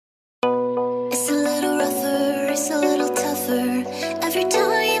tougher. Every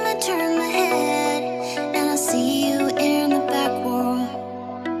time I turn my head and I see you in the back wall.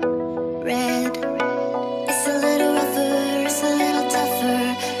 Red, it's a little rougher, it's a little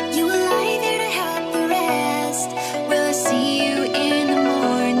tougher. You alive here to help the rest. Will I see you in the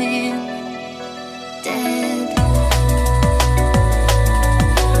morning? Dead.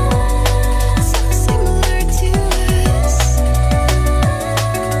 So similar to us.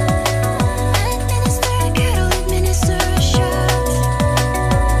 Administer a kettle, administer a shot.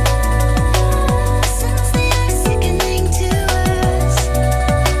 Since they are sickening to us,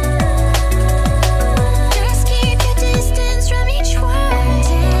 just keep your distance from each one.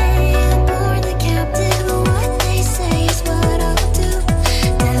 Dead, born the captive, what they say is what I'll do.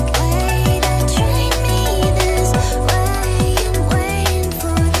 That way that trained me this way, and waiting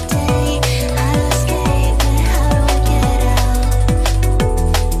for the day I'll escape. But how do I get out?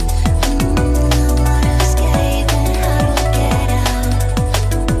 I wanna escape, but how do I get out?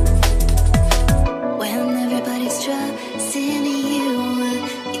 When everybody's trusting you,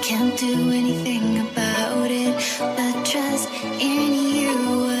 you can't do anything about it but trust in you.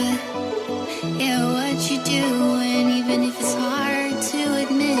 Yeah, what you do, and even if it's hard to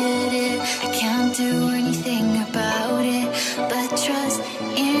admit it, I can't do anything about it but trust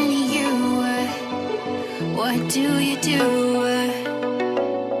in you. What do you do?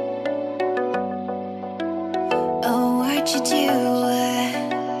 Oh, what you do?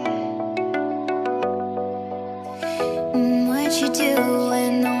 What you do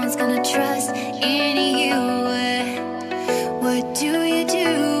when no one's gonna trust in you? What do you do?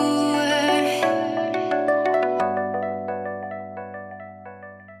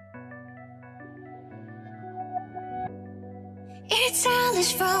 It's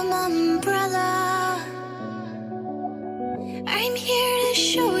Alice from Umbrella. I'm here to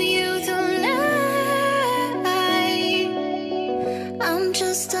show you the light. I'm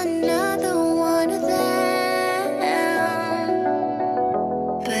just another one of them,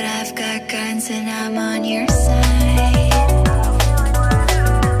 but I've got guns and I'm on your side.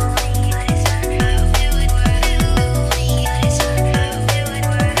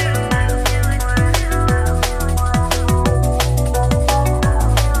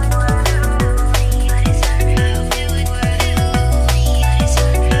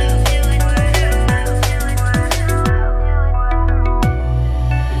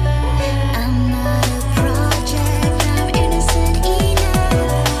 I'm not a project, I'm innocent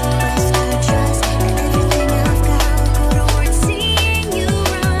enough. Rest your trust and everything I've got will go towards seeing you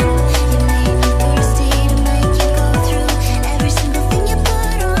run. You made me thirsty to make you go through every single thing you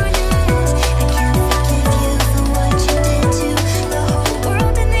put on us. I can't forgive you for what you did to the whole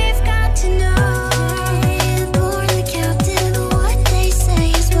world, and they've got to know. Born the captive, what they say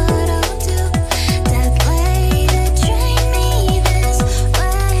is what I'll do. That way that trained me this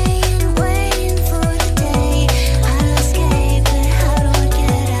way, and waiting for the day I'll escape. But how do I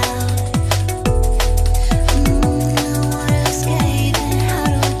get out? I wanna escape, but how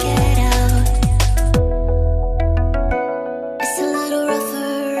do I get out? It's a little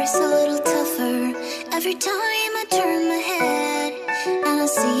rougher, it's a little tougher. Every time I turn my head and I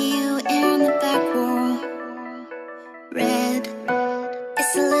see you in the back wall.